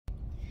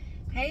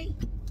Hey,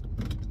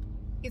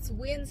 it's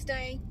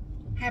Wednesday.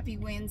 Happy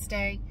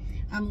Wednesday.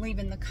 I'm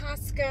leaving the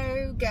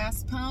Costco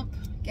gas pump.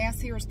 Gas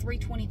here is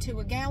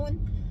 $3.22 a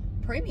gallon.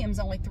 Premium's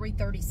only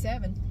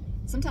 $3.37.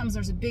 Sometimes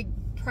there's a big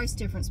price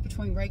difference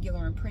between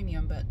regular and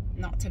premium, but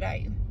not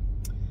today.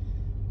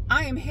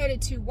 I am headed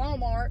to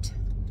Walmart.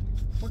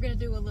 We're going to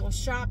do a little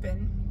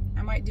shopping.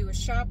 I might do a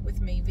shop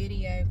with me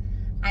video.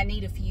 I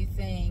need a few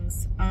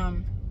things.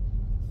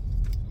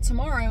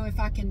 Tomorrow, if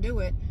I can do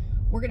it,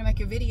 we're going to make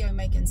a video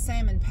making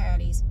salmon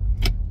patties.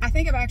 I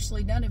think I've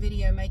actually done a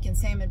video making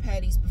salmon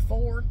patties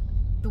before,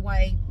 the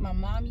way my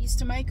mom used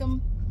to make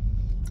them.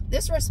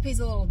 This recipe's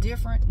a little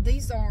different.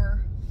 These are,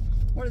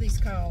 what are these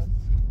called?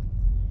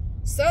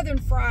 Southern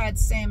fried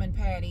salmon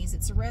patties.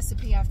 It's a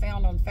recipe I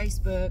found on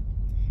Facebook.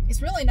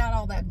 It's really not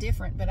all that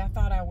different, but I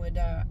thought I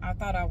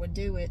would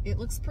do it. It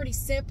looks pretty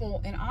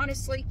simple, and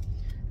honestly,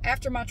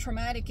 after my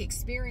traumatic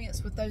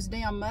experience with those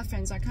damn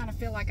muffins, I kind of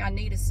feel like I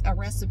need a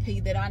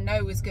recipe that I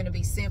know is going to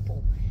be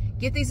simple.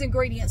 Get these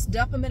ingredients,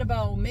 dump them in a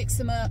bowl, mix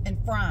them up,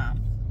 and fry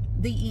them.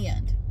 The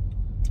end.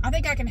 I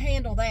think I can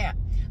handle that.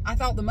 I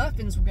thought the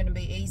muffins were going to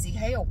be easy.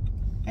 Hell,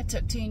 that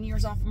took 10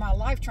 years off of my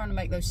life trying to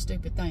make those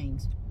stupid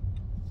things.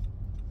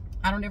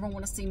 I don't ever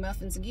want to see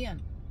muffins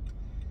again.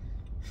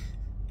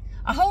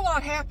 A whole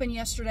lot happened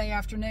yesterday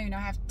afternoon I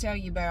have to tell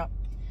you about.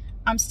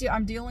 I'm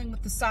dealing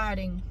with the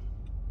siding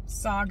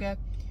saga.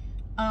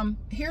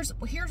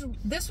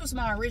 This was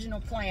my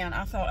original plan.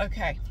 I thought,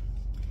 okay,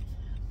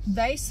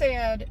 they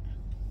said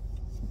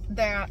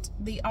that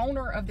the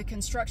owner of the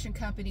construction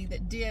company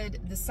that did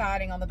the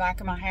siding on the back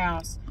of my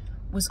house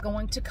was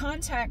going to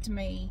contact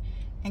me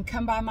and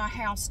come by my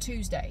house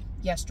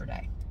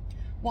yesterday.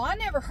 Well, I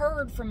never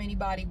heard from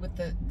anybody with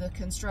the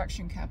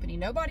construction company.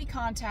 Nobody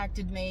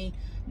contacted me.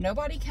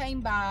 Nobody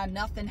came by.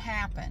 Nothing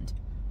happened.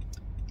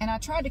 And I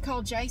tried to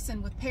call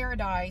Jason with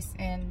Paradise,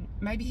 and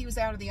maybe he was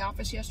out of the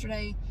office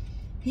yesterday.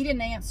 He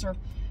didn't answer.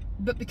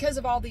 But because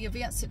of all the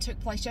events that took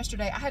place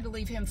yesterday, I had to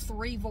leave him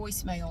 3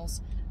 voicemails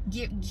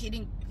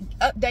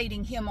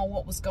updating him on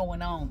what was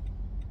going on.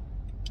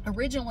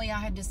 Originally, I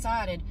had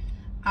decided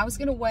I was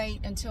going to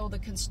wait until the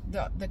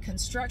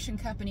construction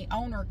company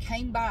owner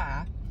came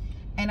by.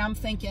 And I'm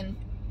thinking,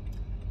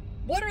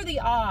 what are the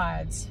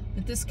odds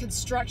that this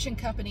construction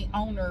company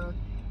owner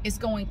is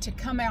going to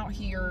come out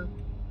here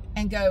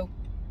and go,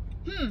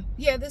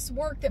 yeah, this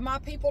work that my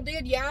people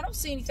did, yeah, I don't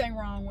see anything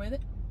wrong with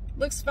it.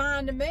 Looks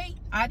fine to me.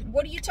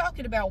 What are you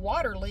talking about?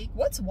 Water leak?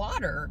 What's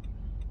water?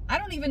 I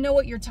don't even know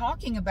what you're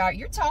talking about.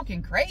 You're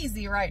talking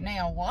crazy right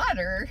now.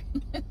 Water?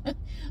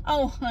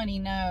 Oh, honey,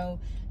 no.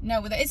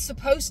 No, it's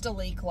supposed to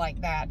leak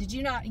like that. Did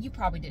you not? You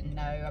probably didn't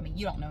know. I mean,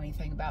 you don't know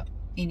anything about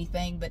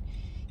anything, but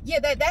yeah,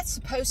 that's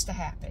supposed to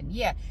happen.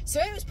 Yeah,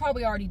 so it was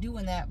probably already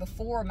doing that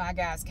before my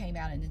guys came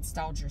out and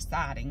installed your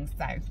siding.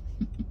 So,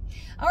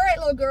 all right,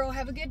 little girl,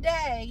 have a good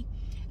day.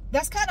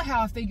 That's kind of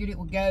how I figured it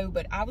would go,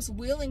 but I was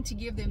willing to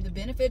give them the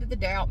benefit of the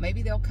doubt.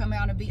 Maybe they'll come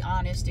out and be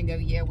honest and go,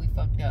 yeah, we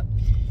fucked up.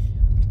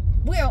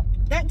 Well,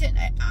 that didn't.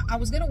 I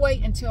was going to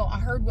wait until I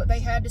heard what they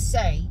had to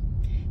say,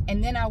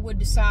 and then I would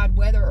decide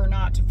whether or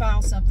not to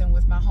file something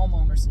with my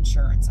homeowner's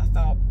insurance. I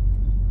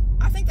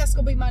think that's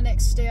going to be my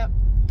next step.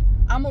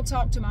 I'm going to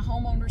talk to my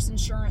homeowner's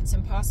insurance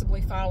and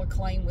possibly file a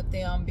claim with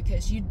them,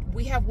 because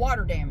we have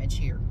water damage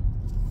here.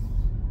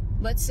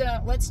 Let's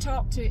at least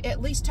talk to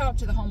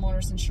the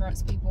homeowner's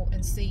insurance people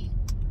and see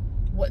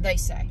what they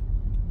say.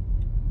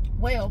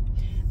 Well,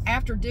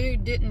 after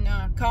dude didn't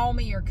call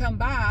me or come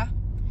by,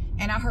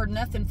 and I heard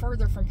nothing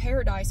further from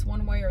Paradise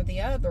one way or the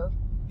other,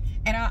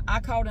 and I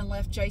called and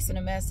left Jason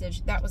a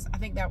message. I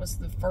think that was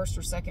the first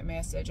or second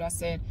message. I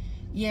said,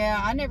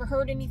 yeah, I never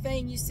heard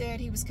anything. You said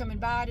he was coming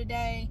by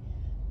today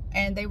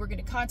and they were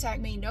going to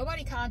contact me.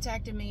 Nobody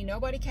contacted me.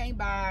 Nobody came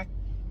by.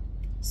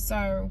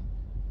 So,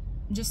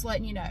 just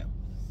letting you know.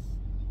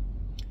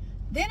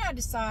 Then I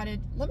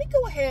decided, let me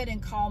go ahead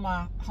and call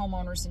my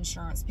homeowner's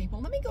insurance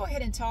people. Let me go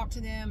ahead and talk to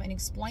them and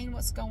explain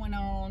what's going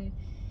on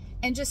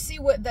and just see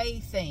what they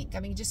think. I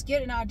mean, just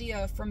get an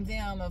idea from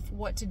them of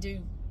what to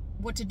do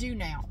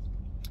now.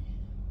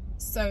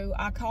 So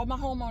I called my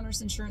homeowner's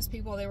insurance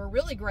people. They were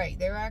really great.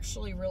 They were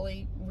actually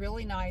really,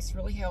 really nice,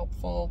 really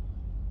helpful.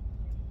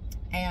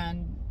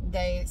 And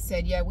they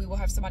said, yeah, we will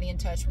have somebody in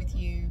touch with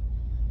you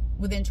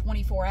within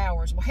 24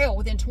 hours. Well, hell,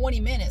 within 20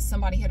 minutes,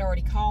 somebody had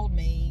already called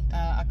me.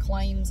 A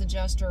claims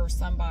adjuster or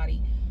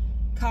somebody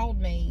called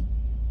me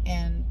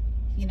and,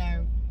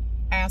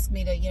 asked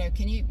me to,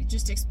 can you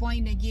just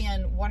explain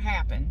again what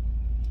happened?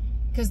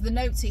 Because the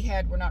notes he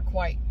had were not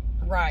quite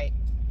right.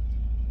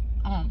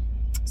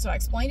 So I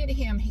explained it to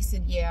him. He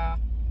said, yeah,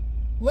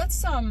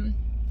 let's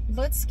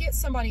get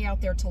somebody out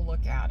there to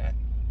look at it.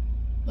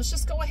 Let's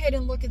just go ahead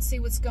and look and see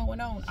what's going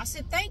on. I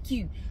said, thank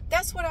you.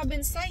 That's what I've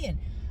been saying.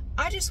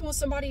 I just want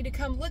somebody to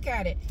come look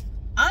at it.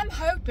 I am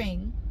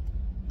hoping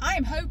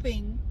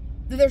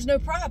that there's no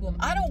problem.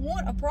 I don't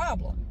want a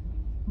problem,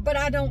 but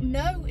I don't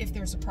know if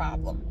there's a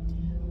problem.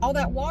 All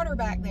that water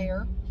back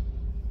there,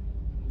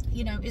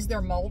 is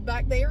there mold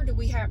back there? Do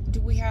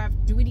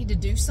we need to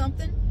do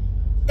something?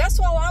 That's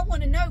all I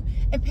want to know.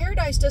 And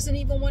Paradise doesn't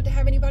even want to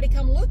have anybody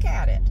come look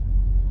at it.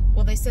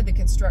 Well, they said the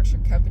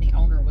construction company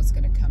owner was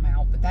going to come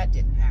out, but that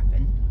didn't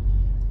happen.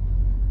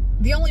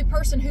 The only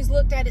person who's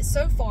looked at it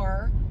so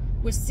far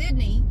was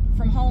Sydney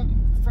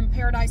from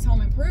Paradise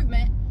Home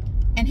Improvement,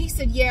 and he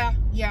said, yeah,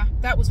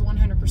 that was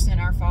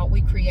 100% our fault.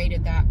 We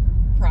created that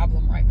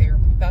problem right there.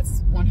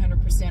 That's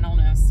 100% on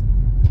us.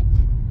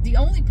 The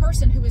only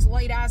person who has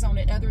laid eyes on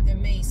it other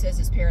than me says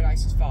it's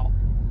Paradise's fault.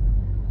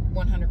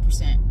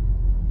 100%.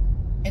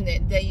 And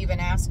that they even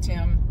asked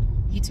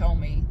him, he told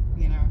me,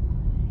 you know,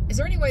 is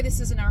there any way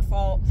this isn't our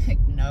fault?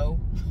 No.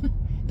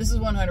 This is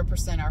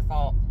 100% our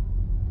fault.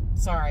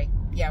 Sorry.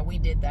 Yeah, we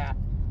did that.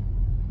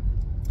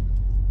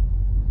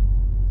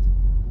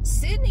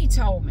 Sydney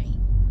told me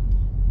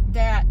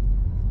that,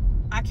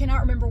 I cannot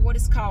remember what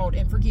it's called,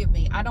 and forgive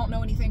me, I don't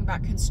know anything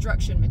about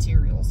construction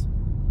materials.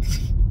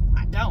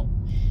 I don't.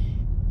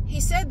 He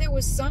said there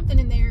was something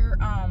in there,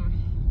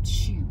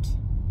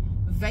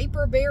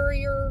 vapor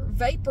barrier,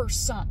 vapor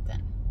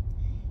something.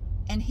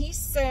 And he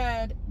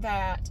said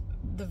that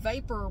the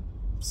vapor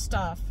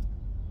stuff,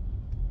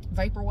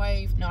 vapor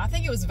wave, no, I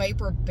think it was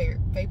vapor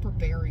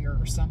barrier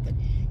or something,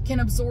 can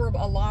absorb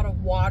a lot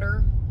of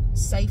water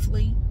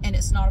safely, and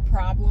it's not a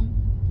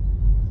problem.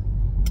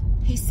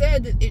 He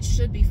said that it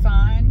should be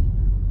fine.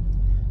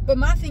 But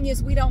my thing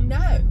is, we don't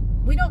know.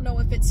 We don't know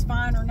if it's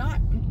fine or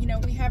not. You know,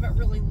 we haven't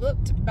really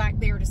looked back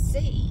there to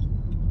see.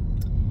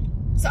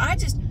 So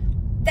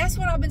that's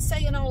what I've been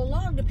saying all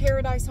along to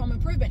Paradise Home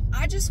Improvement.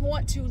 I just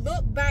want to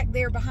look back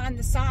there behind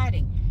the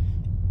siding.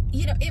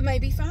 You know, it may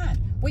be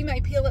fine. We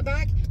may peel it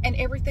back and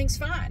everything's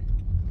fine.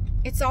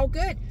 It's all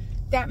good.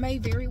 That may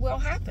very well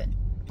happen.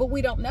 But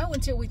we don't know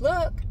until we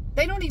look.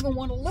 They don't even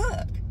want to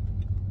look.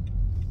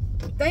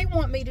 They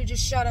want me to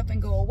just shut up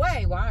and go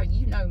away. Well,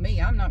 you know me.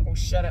 I'm not going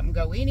to shut up and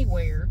go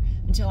anywhere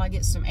until I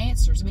get some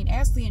answers. I mean,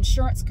 ask the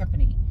insurance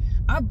company.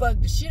 I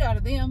bugged the shit out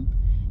of them,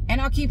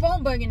 and I'll keep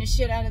on bugging the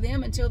shit out of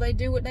them until they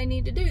do what they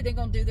need to do. They're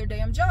going to do their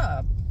damn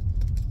job.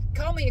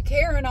 Call me a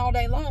Karen all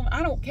day long.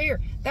 I don't care.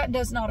 That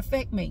does not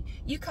affect me.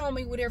 You call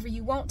me whatever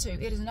you want to.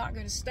 It is not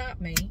going to stop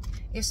me.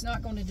 It's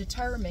not going to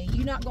deter me.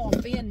 You're not going to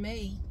offend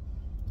me.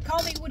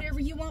 Call me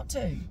whatever you want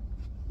to.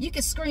 You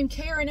can scream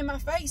Karen in my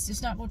face.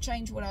 It's not going to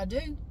change what I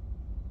do.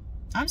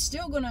 I'm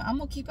going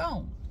to keep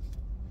on.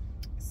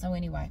 So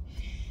anyway,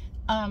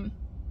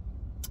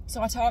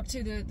 so I talked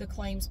to the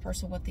claims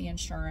person with the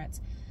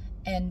insurance,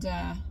 and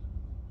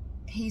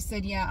he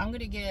said, yeah, I'm going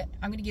to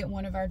get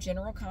one of our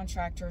general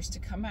contractors to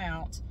come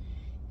out,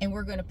 and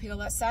we're going to peel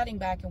that siding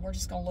back, and we're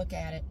just going to look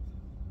at it.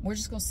 We're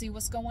just going to see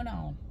what's going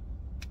on.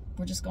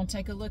 We're just going to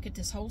take a look at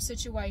this whole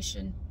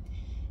situation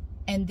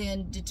and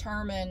then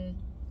determine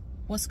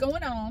what's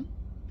going on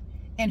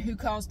and who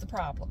caused the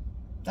problem.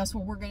 That's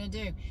what we're going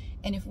to do.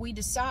 And if we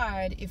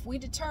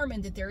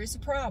determine that there is a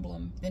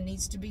problem that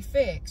needs to be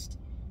fixed,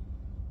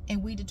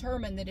 and we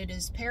determine that it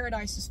is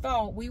Paradise's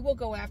fault, we will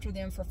go after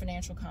them for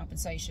financial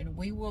compensation.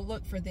 We will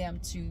look for them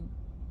to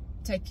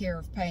take care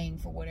of paying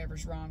for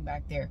whatever's wrong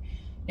back there.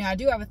 Now, I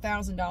do have a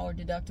 $1,000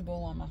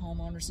 deductible on my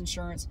homeowner's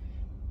insurance.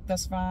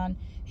 That's fine.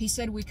 He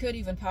said we could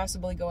even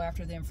possibly go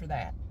after them for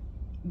that.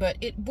 But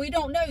we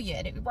don't know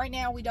yet. Right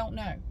now, we don't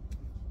know.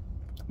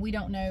 We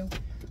don't know.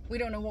 We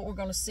don't know what we're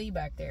going to see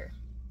back there.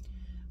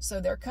 So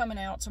they're coming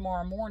out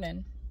tomorrow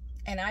morning,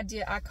 and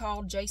I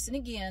called Jason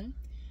again,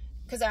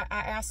 because I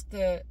asked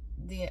the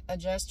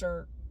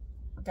adjuster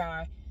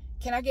guy,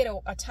 can I get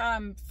a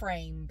time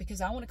frame,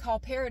 because I want to call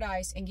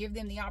Paradise and give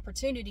them the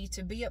opportunity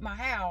to be at my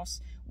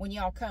house when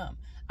y'all come.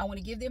 I want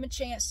to give them a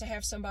chance to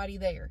have somebody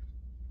there.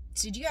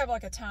 So do you have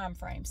like a time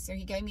frame? So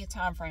he gave me a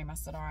time frame. I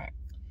said, all right.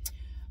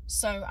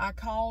 So I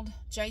called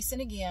Jason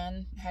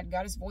again,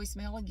 got his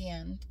voicemail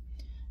again,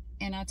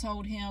 and I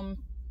told him,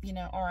 you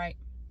know, all right,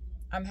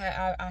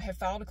 I have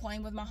filed a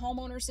claim with my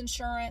homeowner's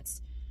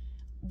insurance.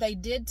 They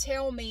did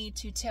tell me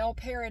to tell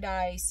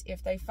Paradise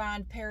if they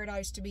find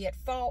Paradise to be at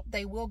fault,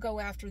 they will go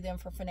after them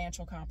for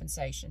financial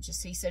compensation.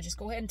 He said, just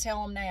go ahead and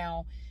tell them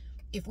now.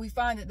 If we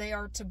find that they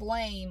are to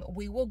blame,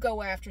 we will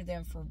go after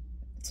them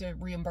to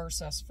reimburse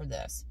us for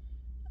this.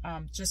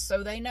 Just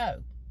so they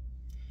know.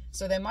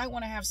 So they might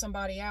want to have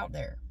somebody out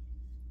there.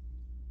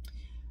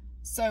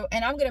 So,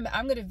 and I'm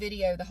gonna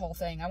video the whole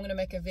thing. I'm gonna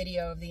make a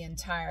video of the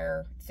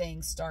entire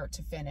thing, start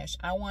to finish.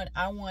 I want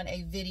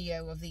a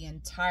video of the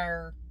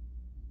entire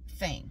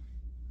thing.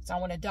 So I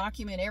want to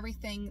document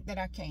everything that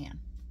I can.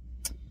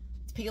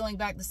 Peeling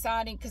back the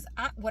siding, because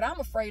what I'm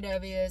afraid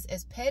of is,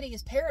 as petty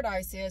as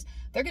Paradise is,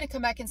 they're gonna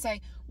come back and say,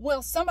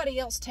 well, somebody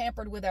else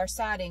tampered with our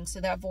siding, so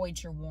that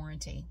voids your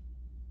warranty.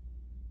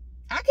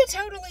 I could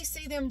totally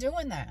see them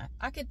doing that.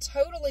 I could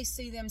totally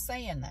see them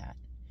saying that.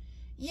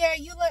 Yeah,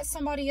 you let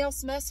somebody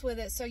else mess with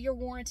it, so your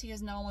warranty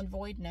is null and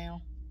void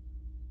now.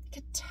 I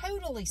could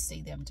totally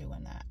see them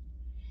doing that.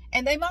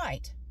 And they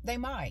might. They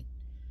might.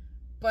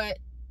 But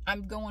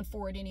I'm going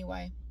for it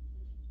anyway.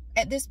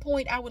 At this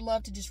point, I would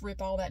love to just rip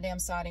all that damn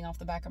siding off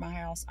the back of my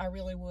house. I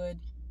really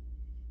would.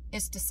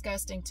 It's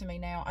disgusting to me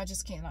now. I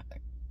just can't.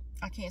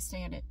 I can't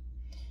stand it.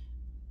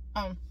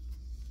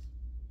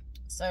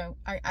 So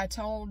I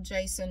told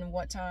Jason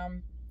what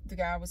time the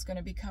guy was going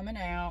to be coming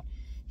out.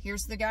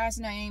 Here's the guy's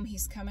name.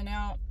 He's coming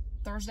out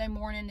Thursday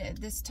morning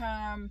at this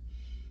time.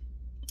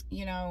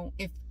 You know,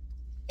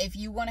 if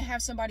you want to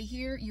have somebody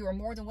here, you are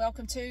more than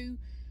welcome to.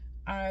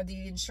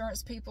 The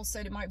insurance people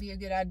said it might be a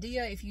good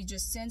idea if you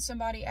just send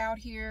somebody out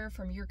here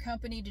from your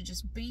company to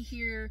just be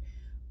here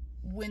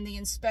when the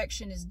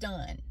inspection is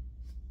done.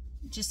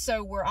 Just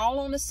so we're all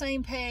on the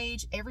same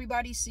page.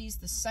 Everybody sees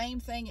the same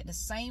thing at the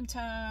same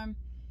time.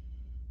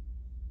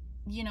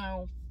 You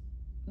know,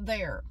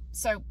 there.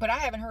 So, but I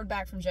haven't heard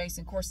back from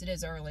Jason. Of course, it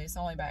is early. It's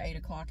only about 8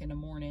 o'clock in the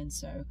morning.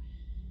 So,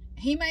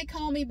 he may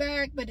call me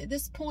back. But at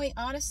this point,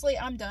 honestly,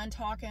 I'm done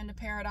talking to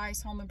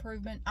Paradise Home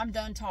Improvement. I'm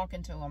done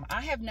talking to them.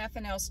 I have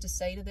nothing else to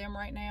say to them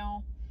right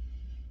now.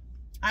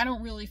 I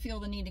don't really feel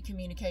the need to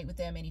communicate with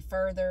them any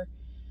further.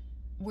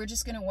 We're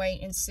just going to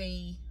wait and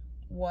see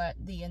what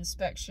the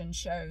inspection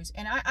shows.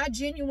 And I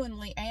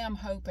genuinely am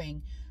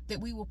hoping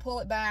that we will pull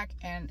it back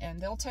and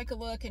they'll take a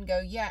look and go,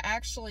 yeah,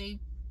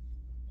 actually,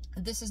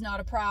 this is not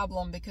a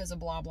problem because of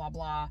blah, blah,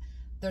 blah.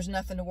 There's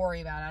nothing to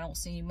worry about. I don't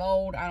see any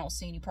mold. I don't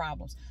see any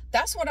problems.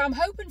 That's what I'm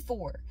hoping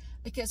for.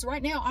 Because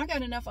right now, I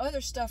got enough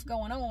other stuff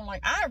going on. Like,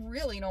 I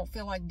really don't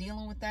feel like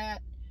dealing with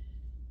that.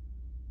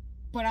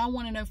 But I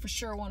want to know for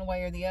sure one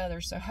way or the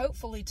other. So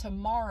hopefully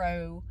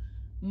tomorrow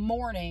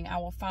morning, I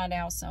will find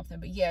out something.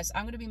 But yes,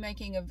 I'm going to be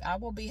making I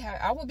will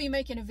be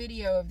making a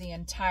video of the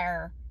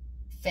entire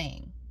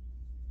thing.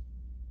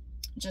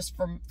 Just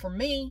for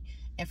me.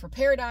 And for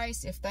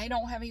Paradise, if they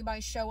don't have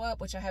anybody show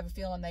up, which I have a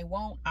feeling they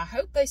won't, I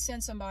hope they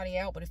send somebody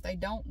out, but if they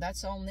don't,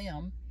 that's on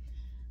them.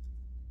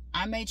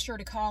 I made sure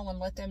to call and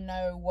let them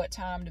know what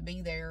time to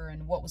be there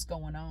and what was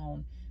going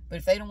on. But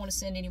if they don't want to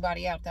send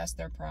anybody out, that's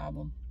their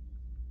problem.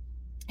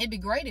 It'd be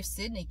great if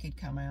Sydney could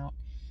come out,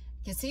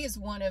 because he is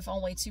one of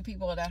only 2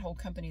 people at that whole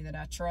company that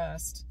I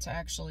trust to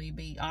actually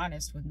be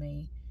honest with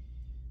me.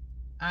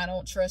 I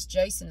don't trust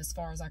Jason as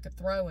far as I could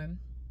throw him,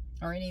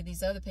 or any of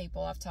these other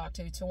people I've talked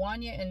to.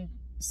 Tawanya and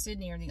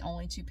Sydney are the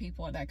only 2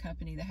 people at that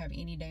company that have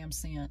any damn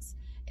sense.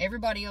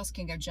 Everybody else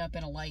can go jump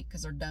in a lake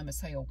because they're dumb as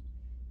hell.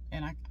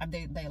 And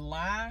they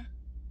lie.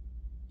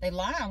 They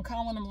lie. I'm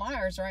calling them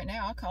liars right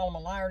now. I'll call them a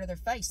liar to their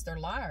face. They're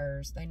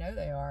liars. They know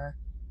they are.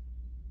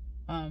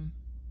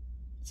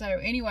 So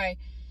anyway,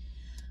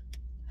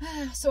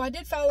 so I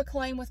did file a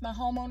claim with my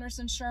homeowner's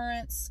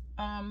insurance.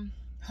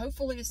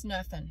 Hopefully it's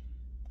nothing.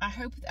 I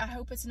hope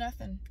it's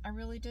nothing. I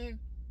really do.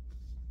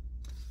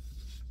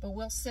 But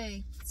we'll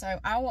see. So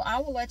I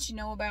will let you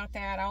know about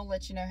that. I'll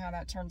let you know how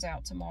that turns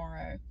out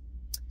tomorrow.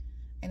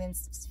 And then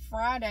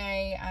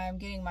Friday, I'm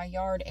getting my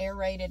yard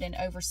aerated and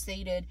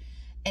overseeded.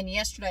 And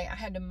yesterday, I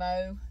had to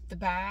mow the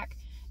back.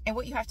 And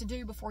what you have to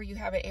do before you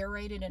have it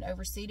aerated and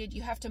overseeded,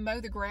 you have to mow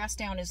the grass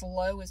down as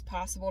low as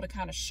possible to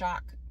kind of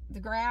shock the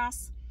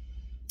grass.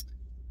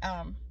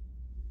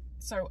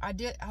 So I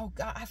did, oh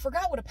God, I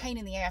forgot what a pain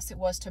in the ass it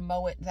was to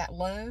mow it that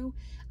low.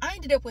 I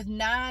ended up with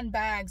 9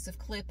 bags of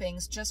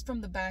clippings just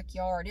from the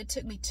backyard. It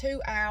took me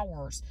 2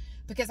 hours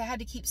because I had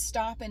to keep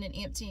stopping and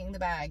emptying the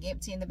bag.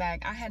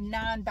 I had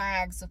 9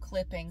 bags of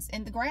clippings,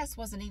 and the grass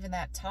wasn't even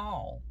that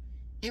tall.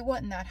 It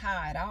wasn't that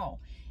high at all.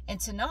 And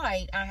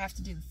tonight, I have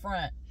to do the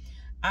front.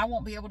 I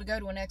won't be able to go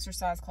to an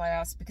exercise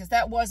class because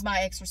that was my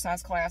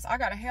exercise class. I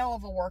got a hell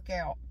of a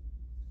workout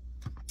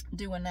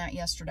doing that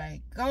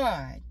yesterday.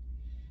 God.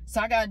 So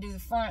I got to do the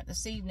front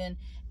this evening,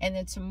 and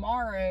then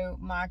tomorrow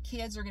my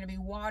kids are going to be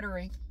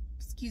watering,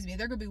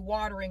 they're going to be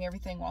watering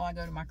everything while I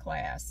go to my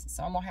class.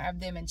 So I'm going to have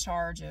them in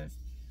charge of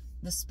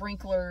the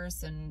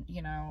sprinklers and,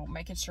 you know,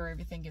 making sure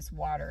everything gets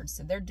watered.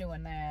 So they're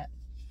doing that.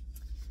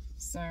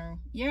 So,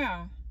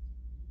 yeah.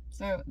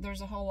 So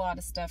there's a whole lot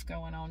of stuff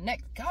going on.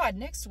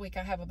 Next week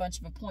I have a bunch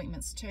of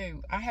appointments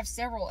too. I have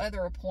several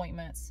other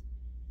appointments.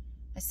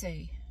 Let's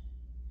see.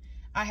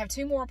 I have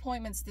 2 more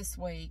appointments this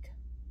week.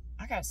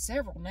 I got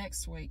several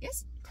next week.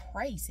 It's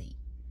crazy.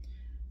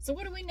 So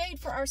what do we need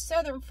for our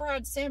southern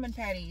fried salmon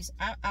patties?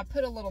 I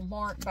put a little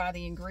mark by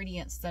the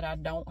ingredients that I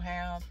don't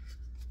have.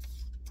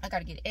 I got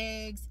to get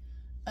eggs,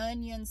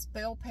 onions,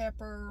 bell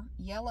pepper,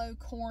 yellow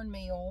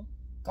cornmeal,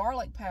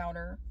 garlic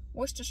powder,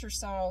 Worcestershire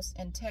sauce,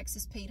 and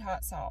Texas Pete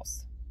hot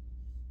sauce.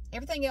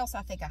 Everything else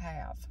I think I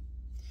have.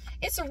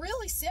 It's a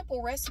really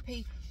simple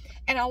recipe,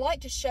 and I like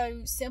to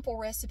show simple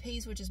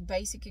recipes, which is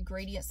basic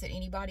ingredients that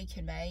anybody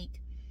can make.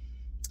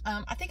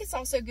 I think it's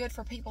also good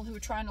for people who are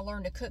trying to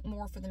learn to cook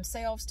more for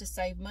themselves to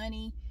save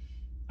money,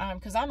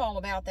 because I'm all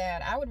about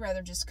that. I would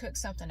rather just cook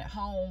something at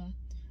home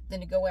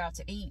than to go out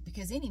to eat,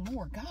 because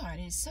anymore, God,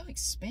 it is so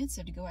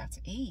expensive to go out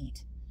to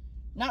eat.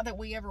 Not that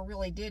we ever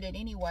really did it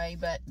anyway,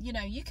 but, you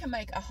know, you can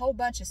make a whole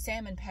bunch of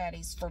salmon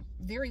patties for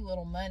very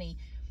little money,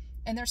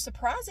 and they're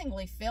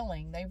surprisingly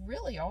filling. They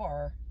really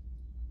are.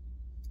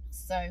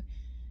 So,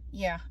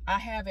 yeah, I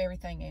have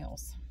everything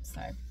else.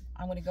 So,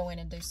 I'm going to go in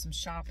and do some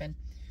shopping.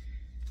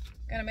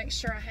 Gotta make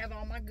sure I have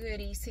all my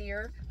goodies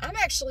here. I'm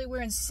actually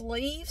wearing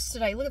sleeves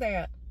today. Look at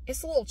that.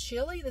 It's a little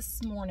chilly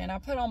this morning. I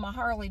put on my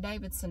Harley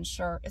Davidson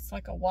shirt. It's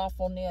like a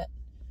waffle knit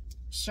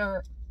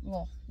shirt.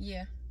 Well,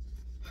 yeah,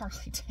 Harley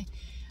Davidson.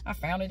 I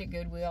found it at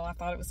Goodwill. I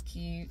thought it was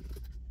cute.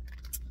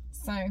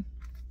 So,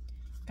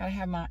 gotta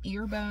have my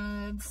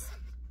earbuds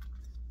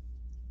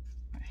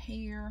right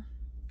here.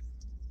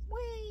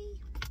 Whee!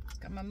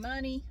 Got my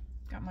money.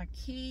 Got my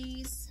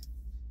keys.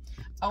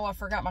 Oh, I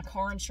forgot my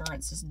car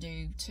insurance is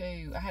due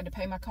too. I had to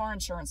pay my car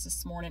insurance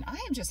this morning. I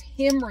am just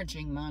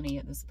hemorrhaging money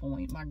at this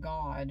point. My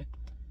God.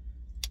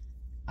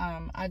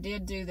 I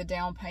did do the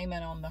down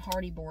payment on the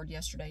Hardy board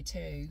yesterday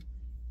too.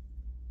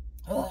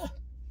 Ugh.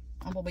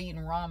 I'm gonna be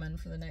eating ramen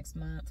for the next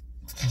month.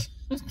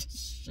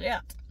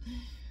 Shit.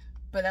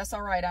 But that's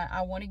all right.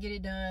 I want to get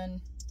it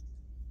done.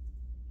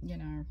 You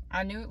know,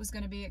 I knew it was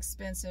going to be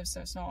expensive,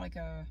 so it's not like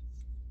a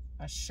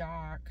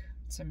shock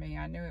to me.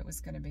 I knew it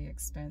was going to be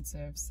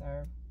expensive,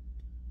 so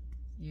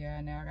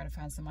yeah, now I got to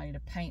find somebody to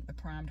paint the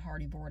primed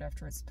Hardy board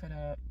after it's put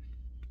up.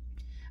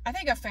 I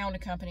think I found a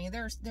company.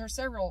 There are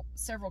several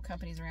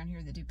companies around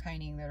here that do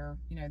painting that are,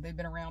 you know, they've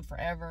been around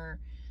forever.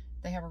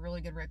 They have a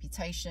really good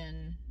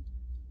reputation.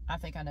 I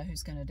think I know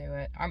who's going to do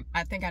it.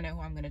 I think I know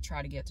who I'm going to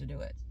try to get to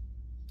do it.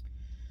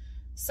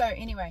 So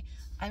anyway,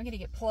 I'm going to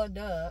get plugged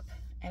up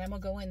and I'm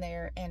going to go in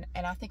there and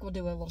I think we'll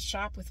do a little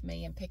shop with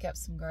me and pick up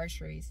some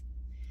groceries.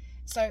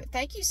 So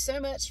thank you so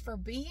much for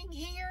being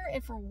here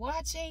and for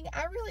watching.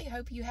 I really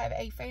hope you have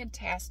a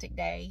fantastic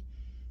day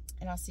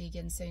and I'll see you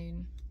again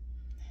soon.